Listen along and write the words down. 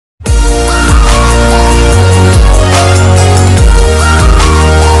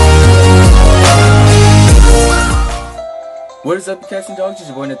up, you cats and dogs? It's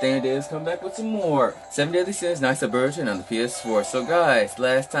your boy Nathaniel Davis coming back with some more 7 Deadly Sins Night Subversion on the PS4. So guys,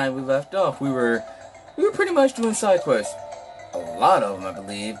 last time we left off, we were pretty much doing side quests. A lot of them, I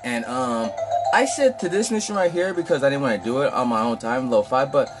believe. And I said to this mission right here because I didn't want to do it on my own time, level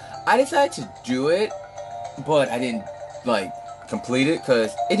 5, but I decided to do it, but I didn't like complete it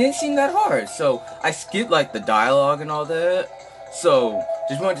because it didn't seem that hard. So I skipped like the dialogue and all that. So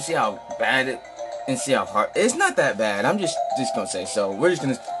just wanted to see how bad it and see how hard. It's not that bad. I'm just gonna say so. We're just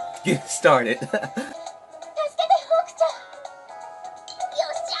gonna get started.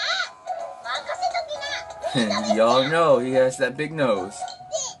 Y'all know he has that big nose.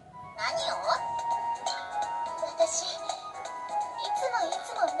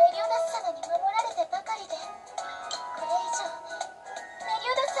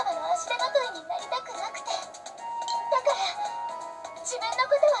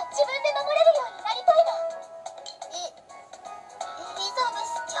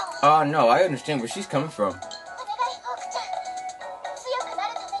 Oh no, I understand where she's coming from.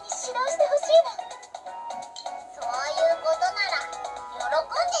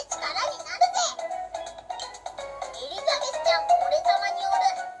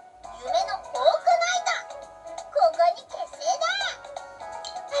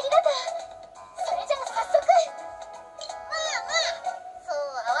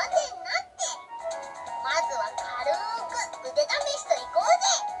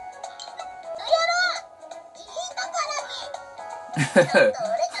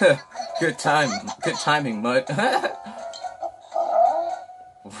 Good timing, Mutt.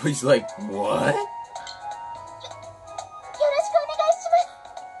 He's like, what?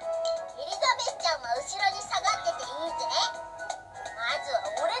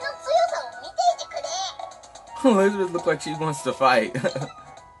 Elizabeth looks like she wants to fight.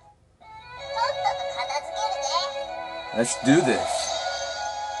 Let's do this.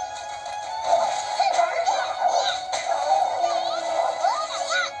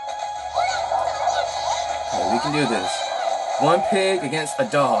 We can do this. One pig against a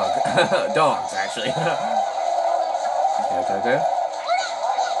dog. Dogs, actually. Okay.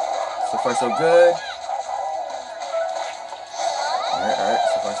 So far, so good. Alright.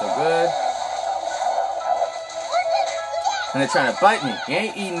 So far, so good. And they're trying to bite me. You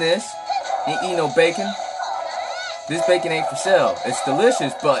ain't eating this. You ain't eating no bacon. This bacon ain't for sale. It's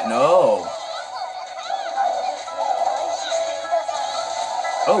delicious, but no.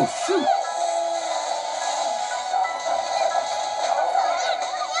 Oh, shoot.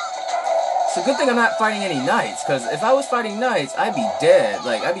 It's a good thing I'm not fighting any knights, because if I was fighting knights, I'd be dead.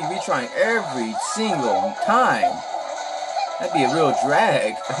 Like, I'd be retrying every single time. That'd be a real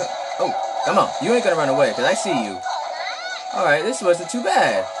drag. Oh, come on. You ain't gonna run away, because I see you. Alright, this wasn't too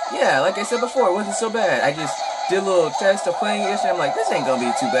bad. Yeah, like I said before, it wasn't so bad. I just did a little test of playing it, and I'm like, this ain't gonna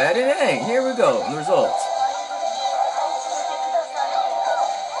be too bad. And it ain't. Here we go, the results.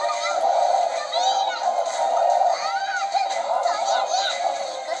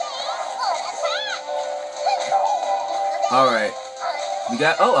 Alright. We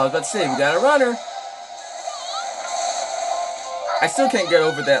got, oh, I was about to say, we got a runner. I still can't get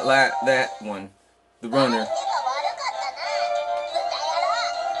over that one. The runner.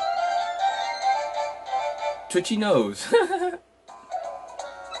 Twitchy nose.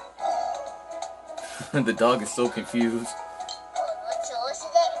 The dog is so confused.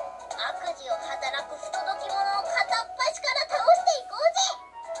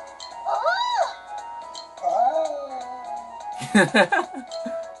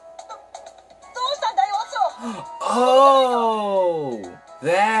 Oh,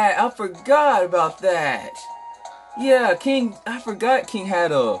 that, I forgot about that. Yeah, King, I forgot King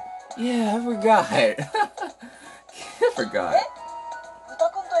had a, yeah, I forgot. I forgot.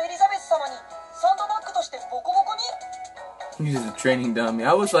 He's a training dummy.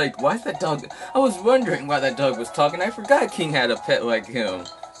 I was like, why is that dog, I was wondering why that dog was talking. I forgot King had a pet like him.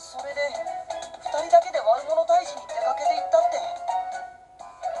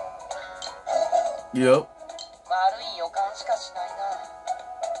 Yep.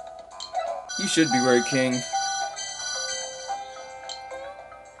 You should be worried, King.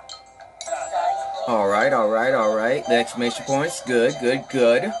 Alright. The exclamation points. Good.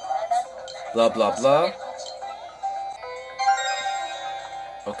 Blah, blah, blah.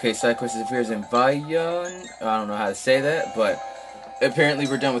 Okay, side quest appears in Vayan. I don't know how to say that, but apparently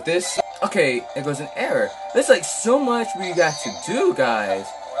we're done with this. Okay, it goes an error. There's like so much we got to do, guys.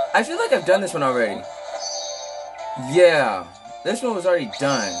 I feel like I've done this one already. Yeah, this one was already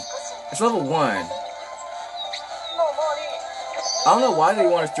done. It's level 1. I don't know why they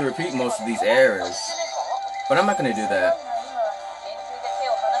want us to repeat most of these errors, but I'm not going to do that.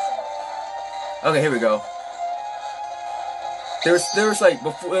 Okay, here we go. There was like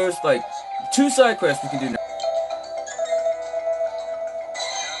before there was like 2 side quests we can do now.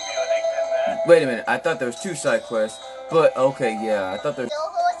 Wait a minute, I thought there was 2 side quests, but okay, yeah, I thought there.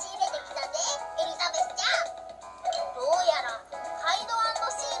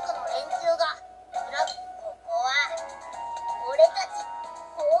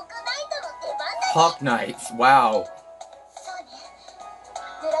 Hawk Knights, wow.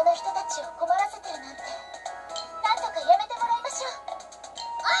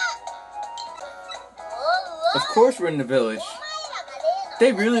 Of course we're in the village. I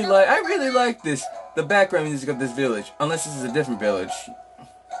really like this, the background music of this village. Unless this is a different village.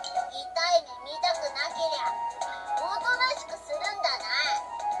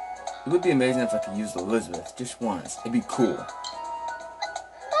 It would be amazing if I could use Elizabeth just once. It'd be cool.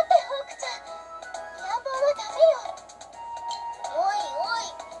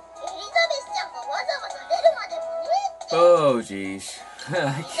 Oh jeez.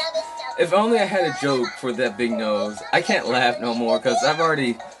 If only I had a joke for that big nose. I can't laugh no more because I've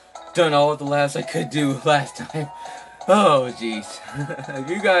already done all of the laughs I could do last time. Oh jeez. If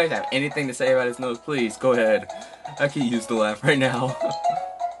you guys have anything to say about his nose, please go ahead. I can use the laugh right now.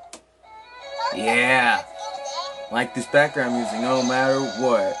 Yeah. Like this background music no matter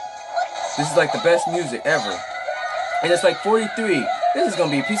what. This is like the best music ever. And it's like 43. This is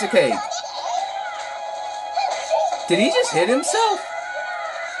gonna be a piece of cake. Did he just hit himself?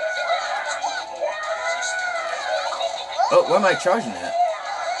 Oh, where am I charging at?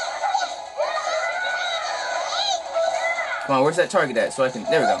 Come on, where's that target at? So I can.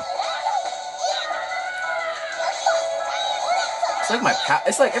 There we go. It's like my power.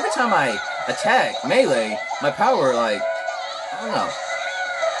 It's like every time I attack melee, my power like I don't know.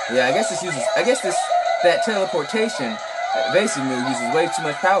 Yeah, I guess this uses. I guess that teleportation evasive move uses way too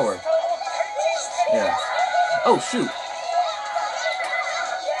much power. Yeah. Oh shoot!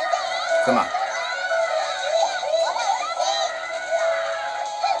 Come on.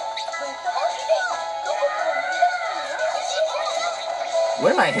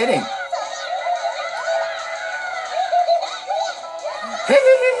 What am I hitting?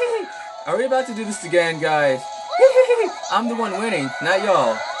 Hey! Are we about to do this again, guys? I'm the one winning, not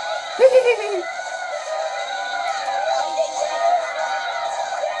y'all.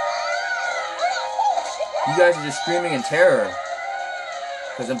 You guys are just screaming in terror.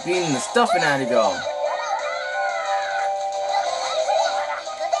 Because I'm beating the stuffing out of y'all.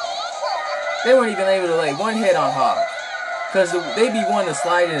 They weren't even able to lay one hit on Hawk. Because they be wanting to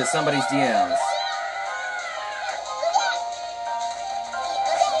slide into somebody's DMs.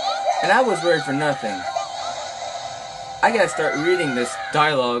 And I was worried for nothing. I gotta start reading this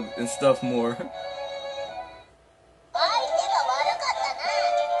dialogue and stuff more.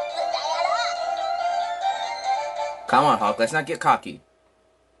 Come on, Hawk, let's not get cocky.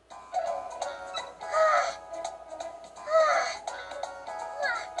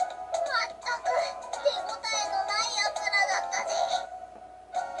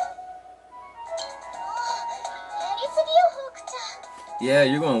 Yeah,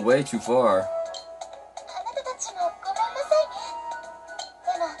 you're going way too far.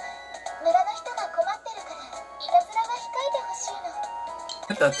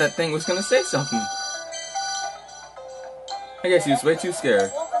 I thought that thing was gonna say something. I guess he was way too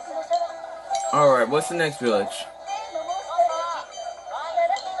scared. Alright, what's the next village?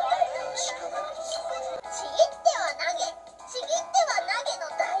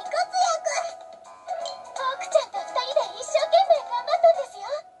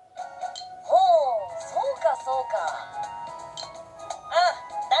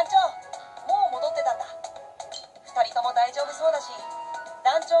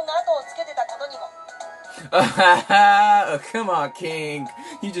 Oh, come on, King.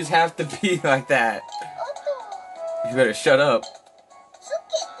 You just have to be like that. You better shut up.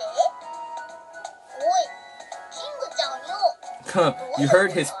 You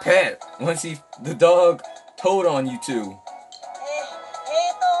heard his pet once the dog told on you two.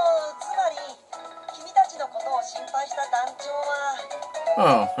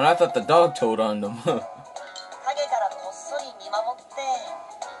 Oh, and I thought the dog told on them.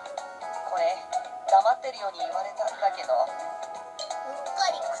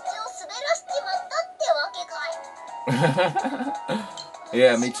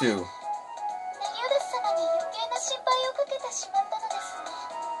 Yeah, me too.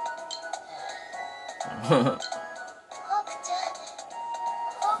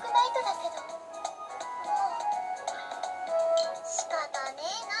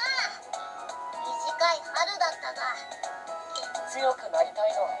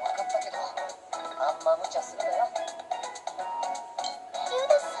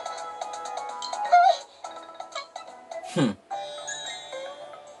 Hmm.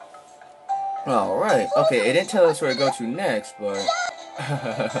 Alright. Okay, it didn't tell us where to go to next, but...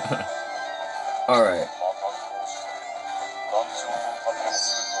 Alright.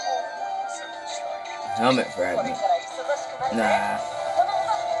 Helmet fragment. Nah.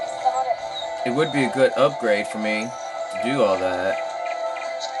 It would be a good upgrade for me to do all that.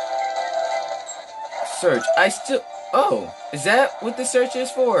 Search. I still... Oh! Is that what the search is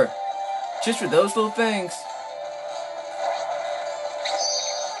for? Just for those little things?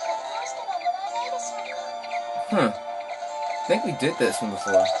 Huh. I think we did this one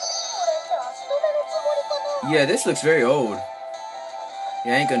before. Yeah, this looks very old.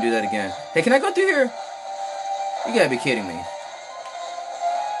 Yeah, I ain't gonna do that again. Hey, can I go through here? You gotta be kidding me.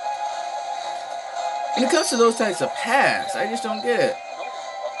 When it comes to those types of paths, I just don't get it.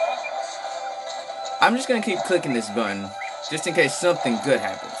 I'm just gonna keep clicking this button, just in case something good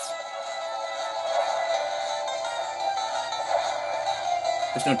happens.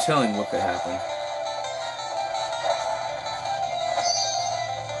 There's no telling what could happen.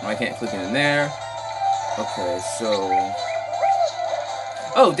 I can't click it in there. Okay, so...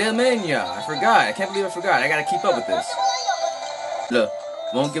 Oh, Delmania! I forgot. I can't believe I forgot. I gotta keep up with this. Look,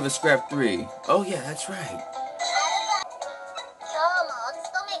 won't give a scrap 3. Oh yeah, that's right.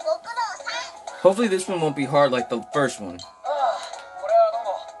 Hopefully this one won't be hard like the first one.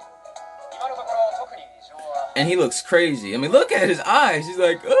 And he looks crazy. I mean, look at his eyes. He's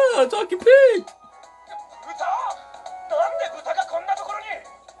like, oh, talking pig.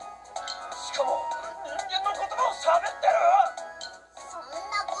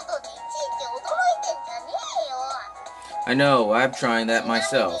 I know, I'm trying that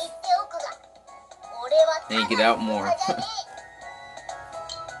myself. I need to get out more.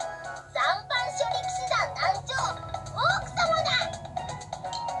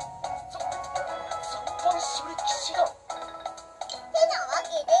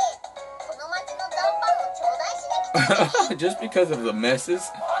 Just because of the messes?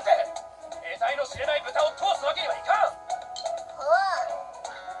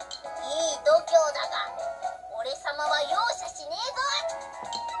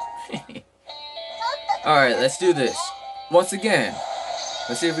 Alright, let's do this. Once again.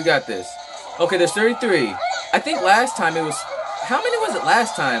 Let's see if we got this. Okay, there's 33. I think last time it was... How many was it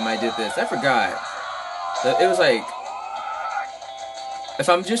last time I did this? I forgot. It was like... If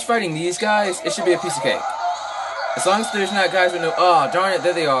I'm just fighting these guys, it should be a piece of cake. As long as there's not guys with no... Oh, darn it,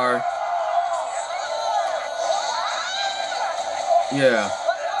 there they are. Yeah.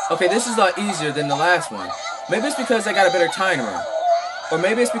 Okay, this is a lot easier than the last one. Maybe it's because I got a better timer. Or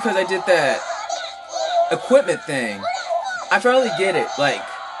maybe it's because I did that equipment thing. I finally get it. Like,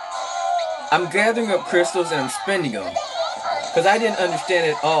 I'm gathering up crystals and I'm spending them. Because I didn't understand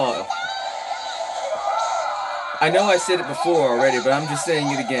it all. I know I said it before already, but I'm just saying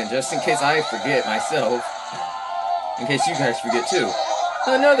it again, just in case I forget myself. In case you guys forget too.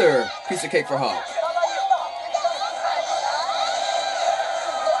 Another piece of cake for Hawk.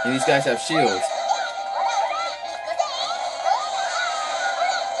 And these guys have shields.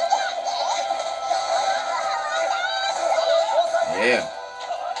 Yeah.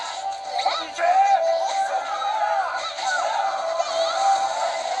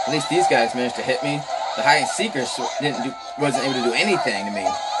 At least these guys managed to hit me. The hide and seekers wasn't able to do anything to me.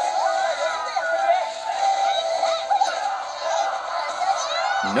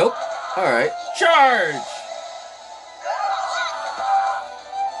 Nope. Alright. Charge!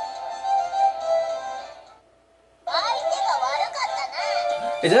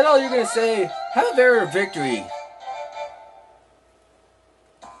 Is that all you're gonna say? Have a victory.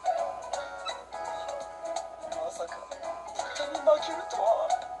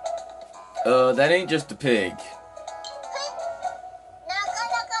 That ain't just a pig.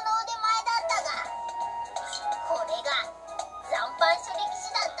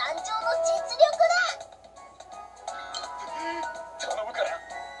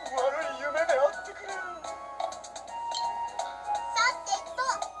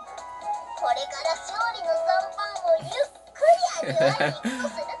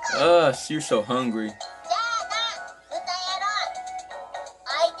 You're so hungry.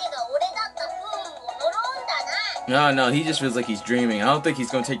 No, he just feels like he's dreaming. I don't think he's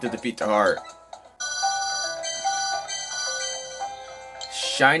gonna take the defeat to heart.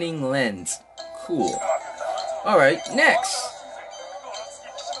 Shining lens. Cool. Alright, next.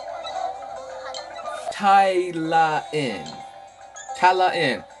 Tyla-in.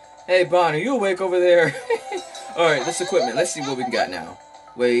 Tyla-in. Hey, Bon, are you awake over there? Alright, this equipment. Let's see what we got now.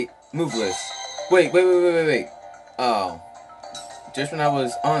 Wait, moveless. Wait. Oh. Just when I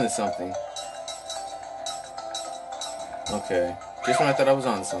was on to something. Okay. Just when I thought I was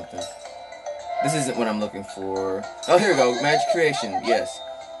on to something. This isn't what I'm looking for. Oh, here we go. Magic creation. Yes.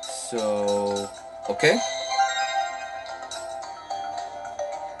 So... Okay.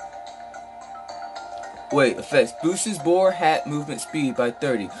 Wait, effects. Boosts boar hat movement speed by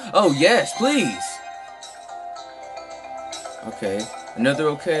 30. Oh, yes, please! Okay. Another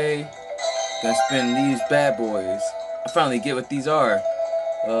okay. Gonna spin these bad boys. I finally get what these are.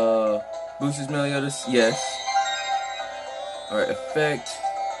 Boosts Meliodas. Yes. Alright, effect.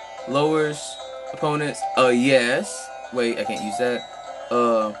 Lowers opponents. Yes. Wait, I can't use that.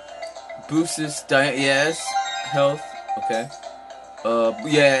 Boosts yes. Health. Okay.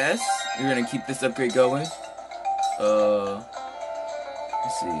 Yes. We're gonna keep this upgrade going. Let's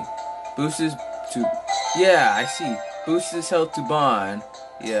see. Boosts to... Yeah, I see. Boosts health to bond.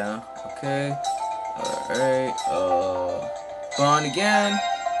 Yeah. Okay. Alright. Bond again.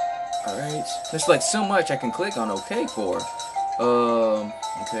 Alright. There's like so much I can click on OK for.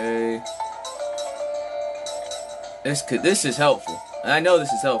 Okay. This is helpful. And I know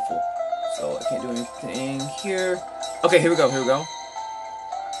this is helpful. So I can't do anything here. Okay, here we go.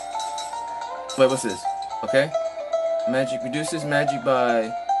 Wait, what's this? Okay. Magic reduces magic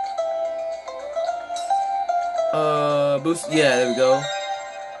by... boost... Yeah, there we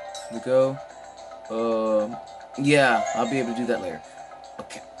go. Yeah, I'll be able to do that later.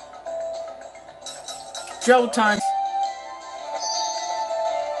 Okay. Travel times.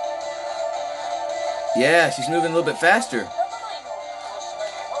 Yeah, she's moving a little bit faster.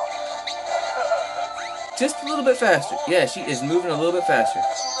 Just a little bit faster. Yeah, she is moving a little bit faster.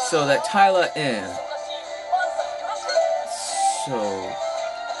 So that Tyla in. So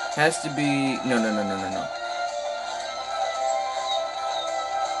has to be no.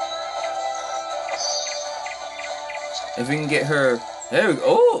 If we can get her, there we go.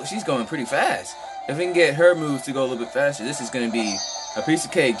 Oh, she's going pretty fast. If we can get her moves to go a little bit faster, this is gonna be a piece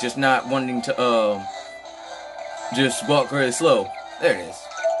of cake. Just not wanting to just walk really slow. There it is.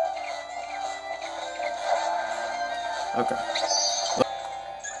 Okay.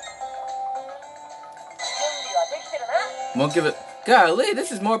 Won't give it. Golly,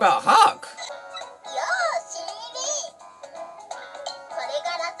 this is more about Hawk.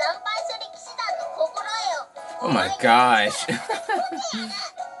 Oh my gosh.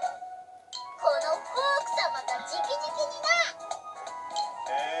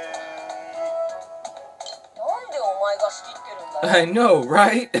 I know,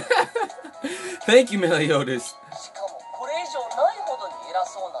 right? Thank you, Meliodas.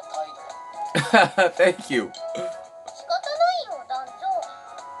 Thank you.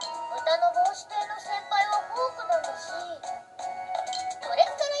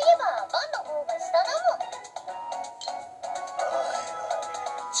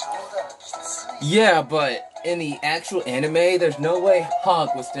 Yeah, but in the actual anime, there's no way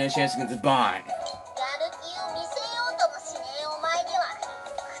Hawk would stand a chance against Bond.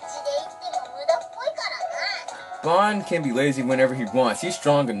 Bond can be lazy whenever he wants. He's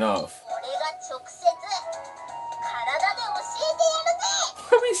strong enough.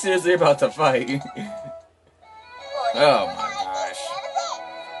 Are we seriously about to fight? Oh my gosh.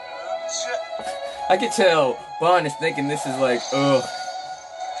 I could tell Bond is thinking this is like, ugh.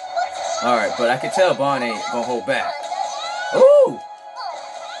 Alright, but I could tell Bond ain't gonna hold back. Ooh!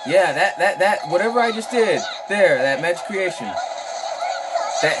 Yeah, that, whatever I just did, there, that magic creation,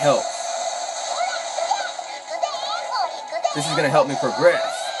 that helped. This is gonna help me progress.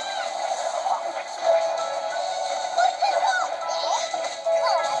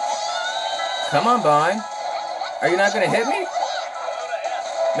 Come on, Bond. Are you not gonna hit me?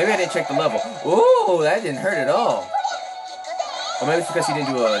 Maybe I didn't check the level. Ooh, that didn't hurt at all. Or maybe it's because he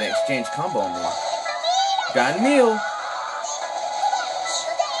didn't do an exchange combo on me. Got a meal.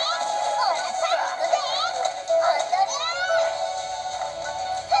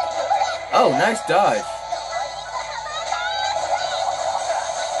 Oh, nice dodge.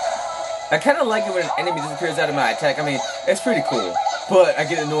 I kind of like it when an enemy disappears out of my attack. I mean, it's pretty cool. But I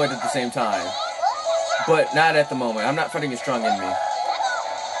get annoyed at the same time. But not at the moment. I'm not fighting a strong enemy.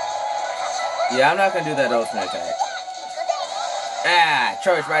 Yeah, I'm not going to do that ultimate attack. Ah,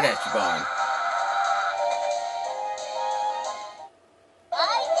 charge right at you, Bond.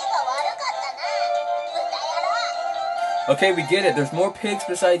 Okay, we get it. There's more pigs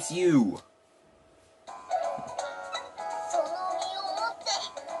besides you.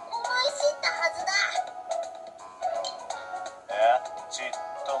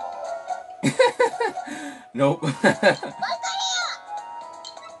 Nope.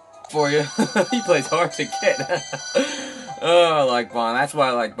 for you. He plays hard to get. Oh, I like Bond. That's why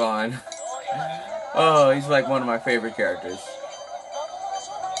I like Bond. Oh, he's like one of my favorite characters.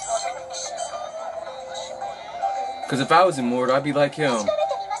 Because if I was immortal, I'd be like him.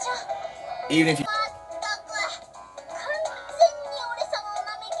 Even if you...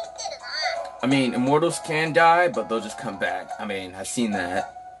 I mean, immortals can die, but they'll just come back. I mean, I've seen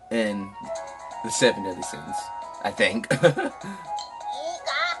that in the 7 Deadly Sins, I think.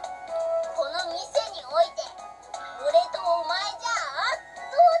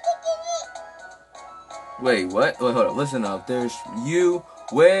 Wait, what? Wait, hold up. Listen up. There's you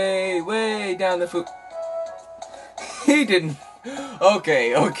way down the food. He didn't.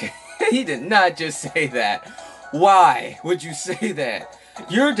 Okay. He did not just say that. Why would you say that?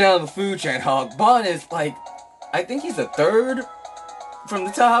 You're down the food chain, Hog. Bond is like, I think he's the 3rd from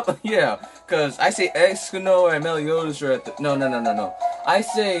the top. Yeah, because I say Escanor and Meliodas are at the... No. I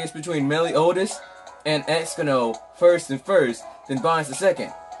say it's between Meliodas and Escanor first, then Bond's the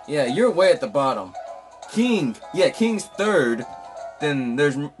 2nd. Yeah, you're way at the bottom. King. Yeah, King's 3rd. Then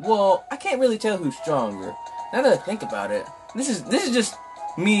there's... Well, I can't really tell who's stronger. Now that I think about it, this is just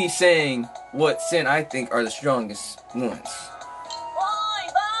me saying what sin I think are the strongest ones.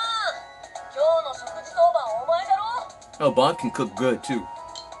 Oh, Bond can cook good too.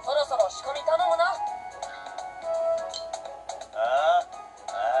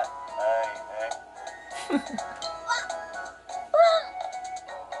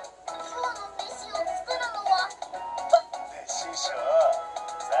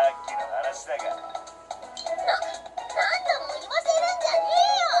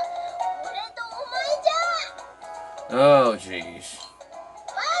 Oh, jeez.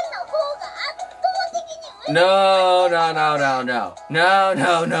 No.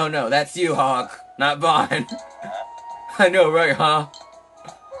 That's you, Hawk, not Bond. I know, right, huh?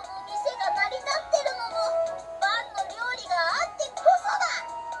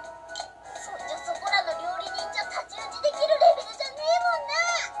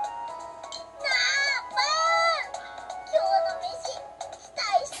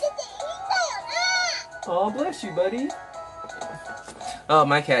 Oh, bless you, buddy. Oh,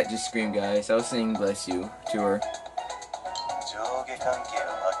 my cat just screamed, guys. I was saying bless you to her.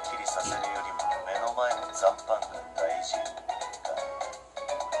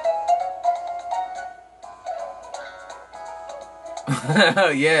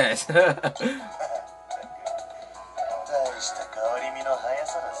 Yes.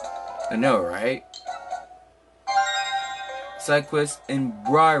 I know, right? Side quest in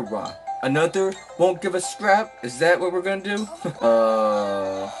Britannia. Another won't give us scrap? Is that what we're gonna do?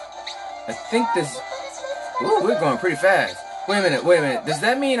 I think this... Ooh, we're going pretty fast. Wait a minute. Does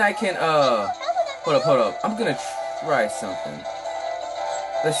that mean I can, Hold up. I'm gonna try something.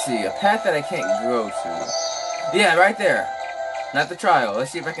 Let's see, a path that I can't go to. Yeah, right there. Not the trial.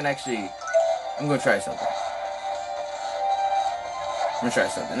 Let's see if I can actually... I'm gonna try something.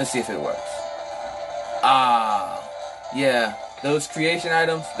 Let's see if it works. Ah, yeah. Those creation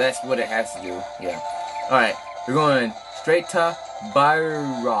items, that's what it has to do. Yeah. Alright, we're going straight to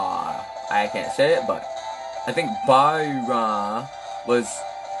Byra. I can't say it, but I think Byra was...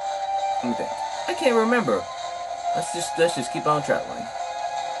 Let me think. I can't remember. Let's just keep on traveling.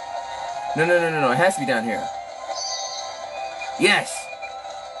 No. It has to be down here. Yes!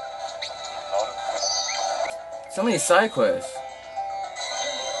 So many side quests.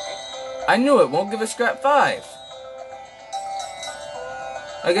 I knew it. Won't give us scrap 5.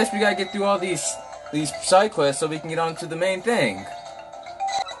 I guess we gotta get through all these side quests so we can get on to the main thing.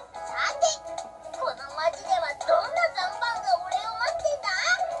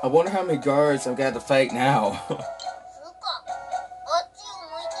 I wonder how many guards I've got to fight now.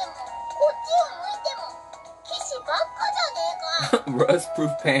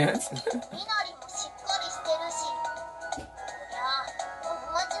 Rust-proof pants.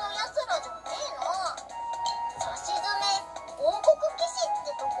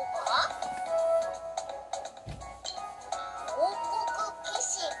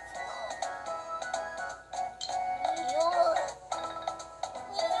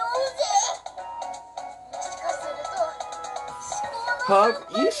 Hug,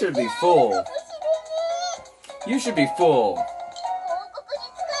 you should be full. You should be full.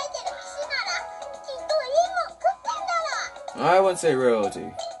 I wouldn't say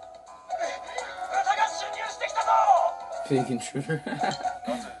royalty. Fake intruder.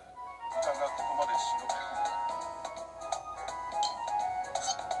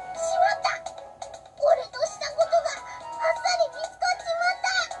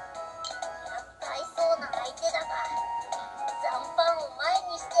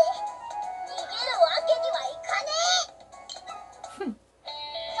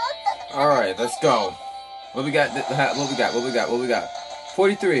 Alright, let's go. What we got? What we got? What we got? What we got?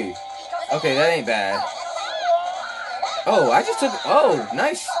 43. Okay, that ain't bad. Oh, I just took... Oh,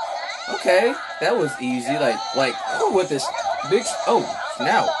 nice. Okay, that was easy. Like, oh, with this big... Oh,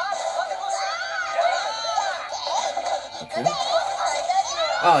 now. Okay.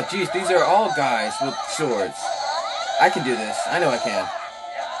 Oh, jeez, these are all guys with swords. I can do this. I know I can.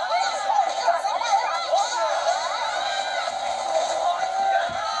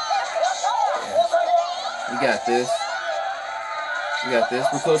 We got this. We got this.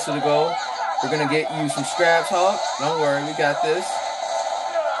 We're close to the goal. We're gonna get you some scraps, Hawk. Don't worry, we got this.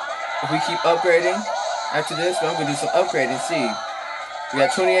 If we keep upgrading after this, I'm gonna do some upgrading. See, we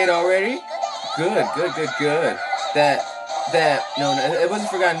got 28 already. Good, good, good, good. No, it wasn't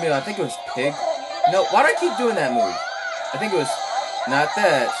Forgotten Meal. I think it was Pig. No, why do I keep doing that move? I think it was not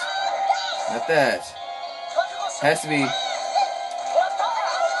that. Not that. Has to be.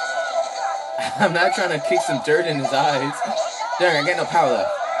 I'm not trying to kick some dirt in his eyes. Dang, I got no power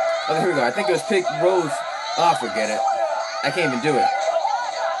left. Okay, here we go. I think it was Pig Rose. Oh, forget it. I can't even do it.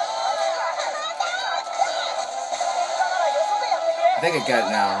 I think I got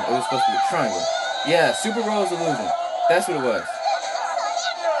it now. It was supposed to be a triangle. Yeah, Super Rose Illusion. That's what it was.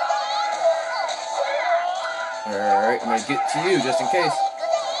 Alright, I'm gonna get to you just in case.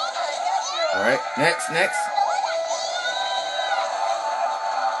 Alright, next.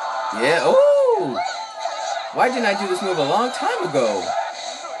 Yeah, oh! Why didn't I do this move a long time ago?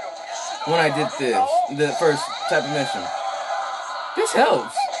 When I did this, the first type of mission. This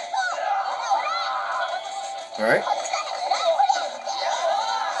helps. Alright.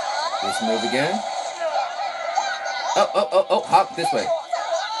 This move again. Oh, hop this way.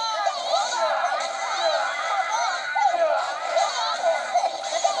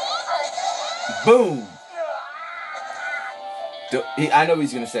 Boom! I know what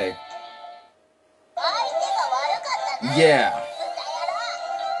he's gonna say. Yeah.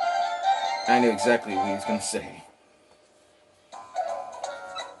 I knew exactly what he was gonna say.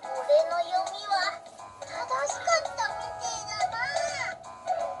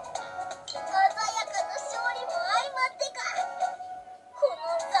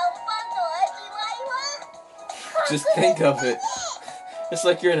 Just think of it. It's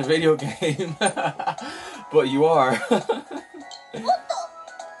like you're in a video game. But you are.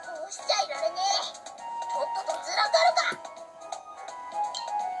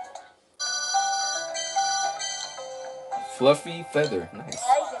 Fluffy feather. Nice.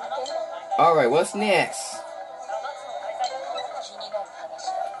 Alright, what's next?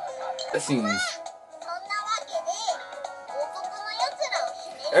 Cutscenes.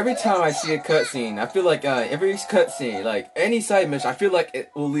 Every time I see a cutscene, I feel like every cutscene, like any side mission, I feel like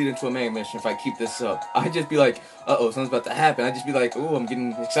it will lead into a main mission if I keep this up. I just be like, uh-oh, something's about to happen. I just be like, ooh, I'm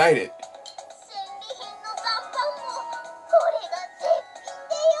getting excited.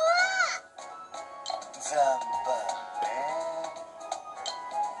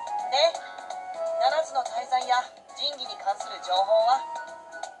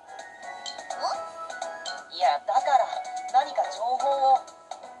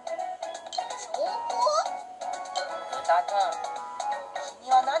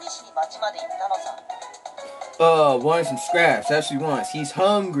 Wanting some scraps. That's what he wants. He's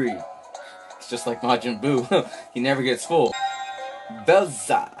hungry. It's just like Majin Buu. He never gets full.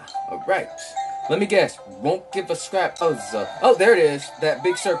 Belza. Alright. Let me guess. Won't give a scrap. Oh, there it is. That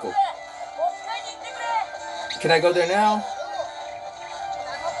big circle. Can I go there now?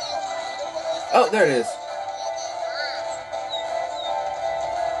 Oh, there it is.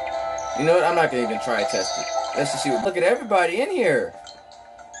 You know what? I'm not going to even try to test it. Let's just see. Look at everybody in here.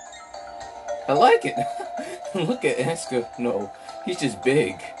 I like it. Look at Asuka. No, he's just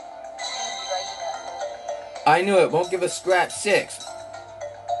big. I knew it. Won't give a scrap 6.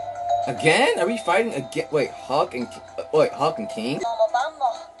 Again? Are we fighting again? Wait, Hawk and King?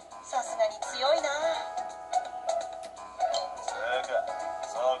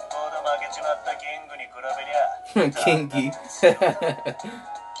 Kinky.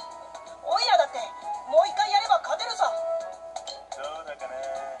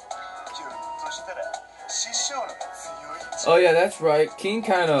 Oh yeah, that's right. King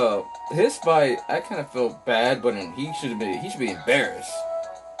kind of his fight. I kind of felt bad, but he should be embarrassed.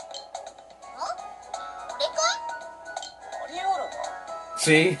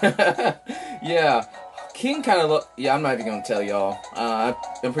 See, yeah, King kind of yeah. I'm not even gonna tell y'all.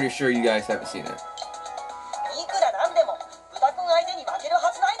 I'm pretty sure you guys haven't seen it.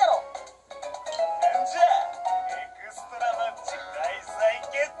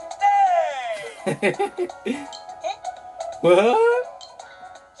 What?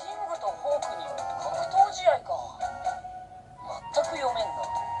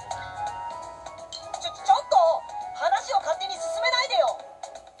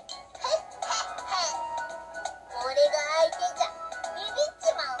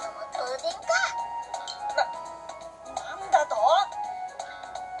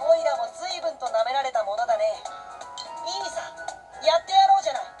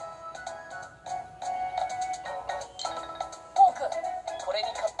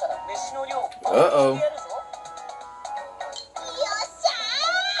 Uh-oh.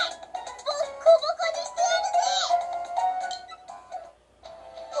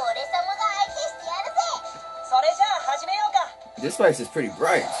 This place is pretty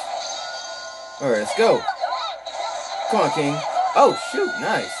bright. Alright, let's go. Come on, King. Oh, shoot,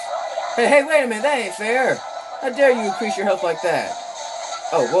 nice. Hey, wait a minute, that ain't fair. How dare you increase your health like that?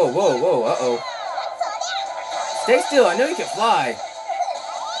 Oh, whoa, uh-oh. Stay still, I know you can fly.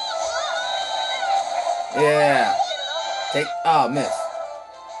 Yeah. Oh, miss.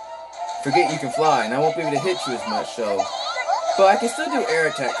 Forget you can fly, and I won't be able to hit you as much, so. But I can still do air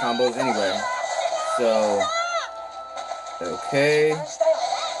attack combos anyway. So. Okay.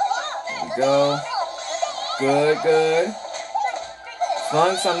 There we go. Good. As long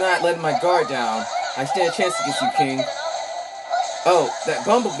as I'm not letting my guard down, I stand a chance against you, King. Oh, that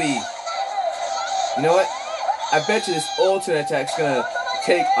bumblebee. You know what? I bet you this ultimate attack's gonna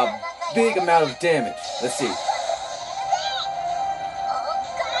take a big amount of damage. Let's see.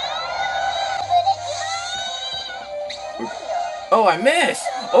 Oh, I missed!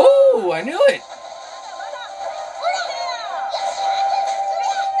 Oh, I knew it!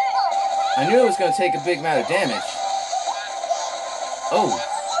 I knew it was going to take a big amount of damage. Oh.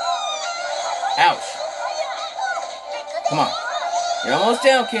 Ouch. Come on. You're almost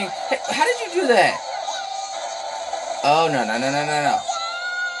down, King. Hey, how did you do that? Oh, no.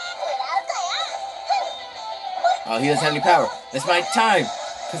 Oh, he doesn't have any power. That's my time.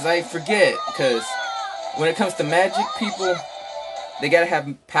 Because I forget. Because when it comes to magic, people, they gotta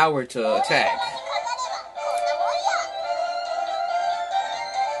have power to attack.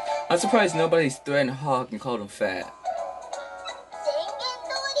 I'm surprised nobody's threatened Hawk and called him fat.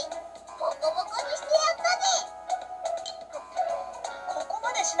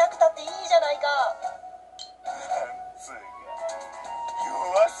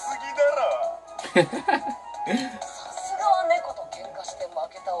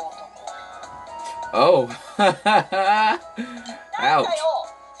 Oh. Ouch.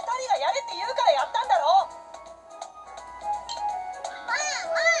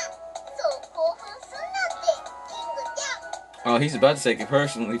 Oh, he's about to take it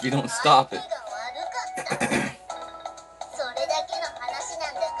personally if you don't stop it.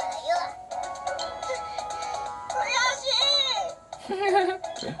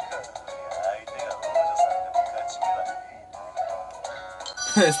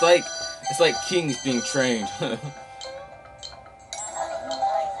 It's like King's being trained.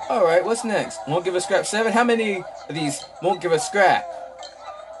 Alright, what's next? Won't give a scrap 7? How many of these won't give a scrap?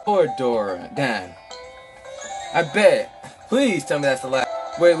 Or Dora? Dan. I bet. Please tell me that's the last.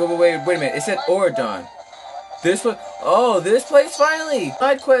 Wait a minute. It said Oradon. This one? Oh, this place finally!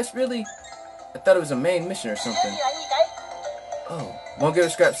 Side quest, really? I thought it was a main mission or something. Oh, won't give a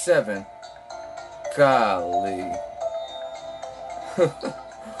scrap 7. Golly.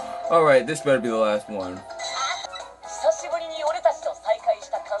 Alright, this better be the last one.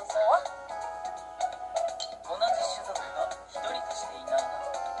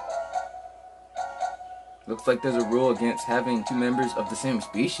 Looks like there's a rule against having 2 members of the same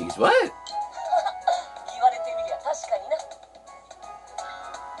species. What?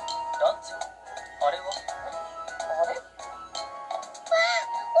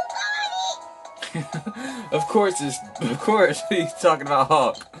 Of course he's talking about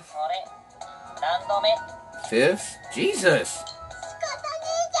Hawk. 5th? Jesus!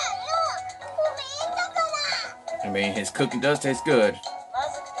 I mean, his cooking does taste good.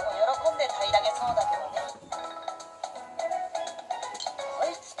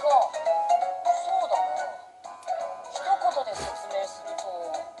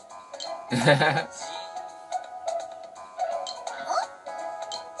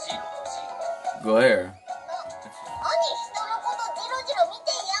 Go ahead.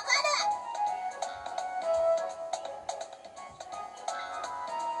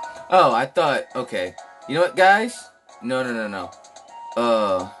 Oh, I thought, okay. You know what, guys? No.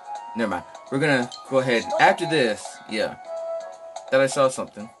 Never mind. We're gonna go ahead after this. Yeah. Thought I saw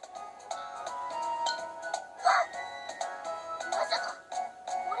something.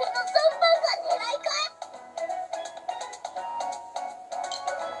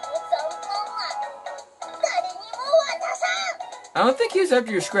 I don't think he's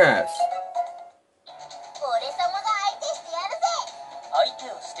after your scraps.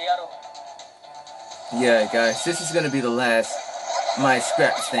 Yeah, guys, this is gonna be the last my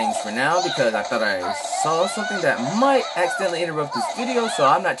scraps things for now because I thought I saw something that might accidentally interrupt this video, so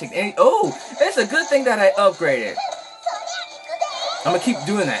I'm not taking any. Oh, it's a good thing that I upgraded. I'm gonna keep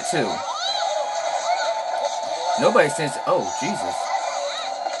doing that too. Nobody says. Oh, Jesus.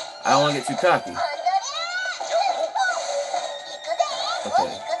 I don't want to get too cocky.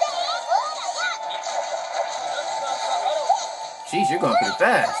 Okay. Jeez, you're going pretty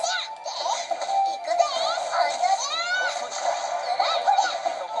fast.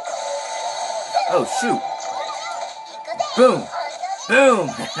 Oh, shoot. Boom. Boom.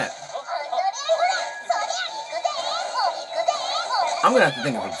 I'm going to have to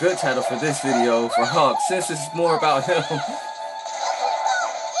think of a good title for this video for Hawk, since it's more about him.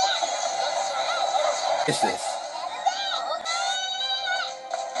 It's this.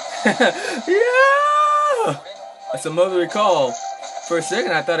 Yeah! That's a motherly call. For a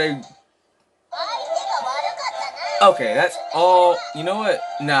second, I thought Okay, that's all. You know what?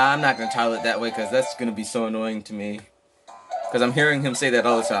 Nah, I'm not going to title it that way, because that's going to be so annoying to me. Because I'm hearing him say that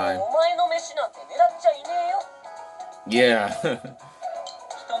all the time. Yeah.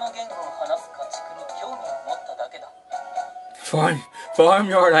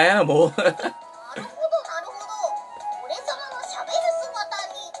 Farmyard animal.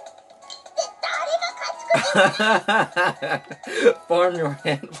 Farmyard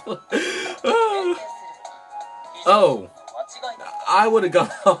animal. Oh. I would have gone.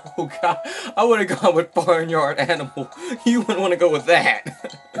 Oh God. I would have gone with farmyard animal. You wouldn't want to go with that.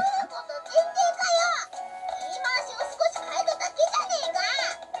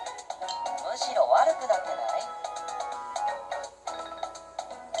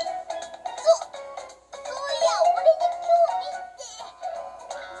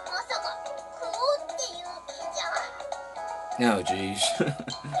 No, jeez.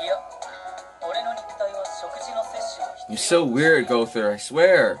 You're so weird, Gother, I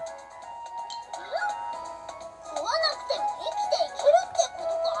swear.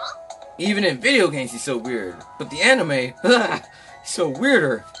 Even in video games, he's so weird. But the anime, he's so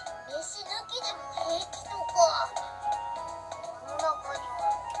weirder.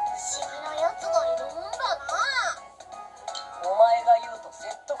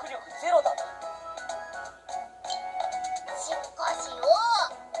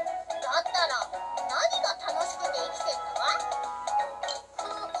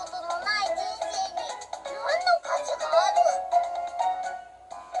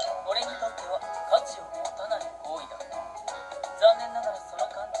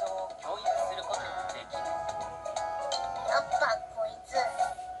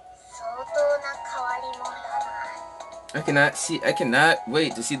 I cannot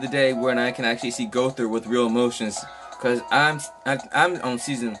wait to see the day when I can actually see Gother with real emotions, cause I'm on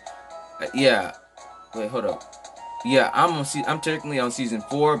season, yeah, wait, hold up, yeah, I'm technically on season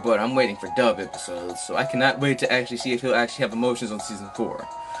 4, but I'm waiting for dub episodes, so I cannot wait to actually see if he'll actually have emotions on season 4,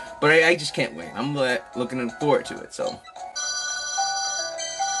 but I just can't wait. I'm looking forward to it, so.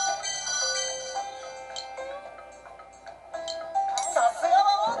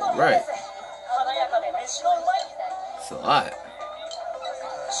 Right. It's a lot.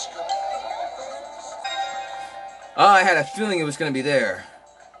 Oh, I had a feeling it was going to be there.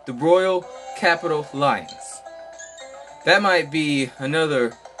 The Royal Capital Lions. That might be another...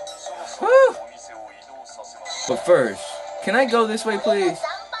 Whew. But first, can I go this way, please?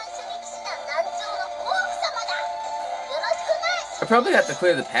 I probably have to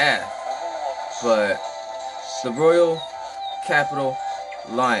clear the path. But... the Royal Capital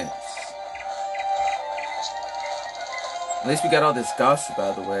Lions. At least we got all this gossip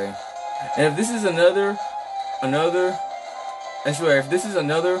out of the way. And if this is another, I swear, if this is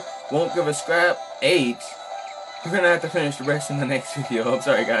another Won't Give a Scrap 8, we're gonna have to finish the rest in the next video. I'm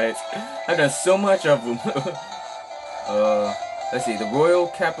sorry, guys. I've done so much of them. Let's see, the Royal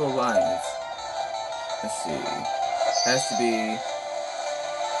Capital Lions. Let's see. Has to be...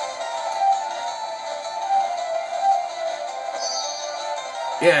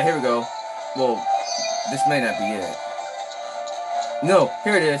 yeah, here we go. Well, this may not be it. No,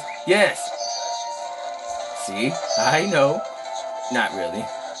 here it is. Yes! See? I know. Not really.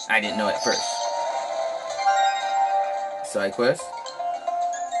 I didn't know at first. Side quest.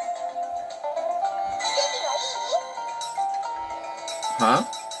 Huh?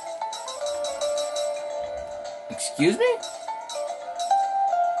 Excuse me?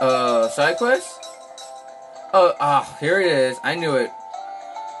 Side quest? Oh, here it is. I knew it.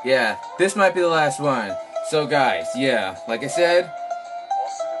 Yeah, this might be the last one. So guys, yeah, like I said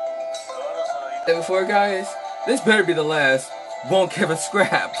before, guys, this better be the last Won't Give a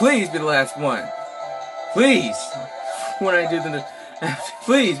Scrap. Please be the last one. Please. When I do the...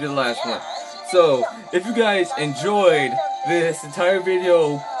 please be the last one. So, if you guys enjoyed this entire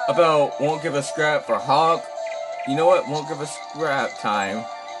video about Won't Give a Scrap for Hawk, you know what? Won't Give a Scrap time.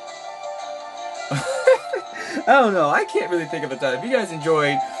 I don't know. I can't really think of a time. If you guys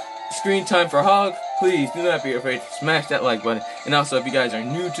enjoyed screen time for Hog, please do not be afraid to smash that like button. And also, if you guys are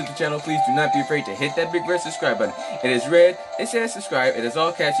new to the channel, please do not be afraid to hit that big red subscribe button. It is red, it says subscribe, it is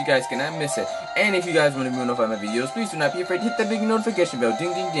all caps, you guys cannot miss it. And if you guys want to be notified of my videos, please do not be afraid to hit that big notification bell,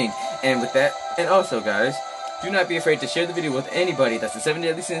 ding ding ding. And with that, and also guys, do not be afraid to share the video with anybody that's a 7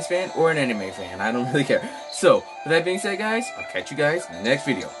 Deadly Sins fan or an anime fan. I don't really care. So, with that being said guys, I'll catch you guys in the next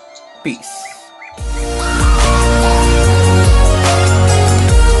video. Peace.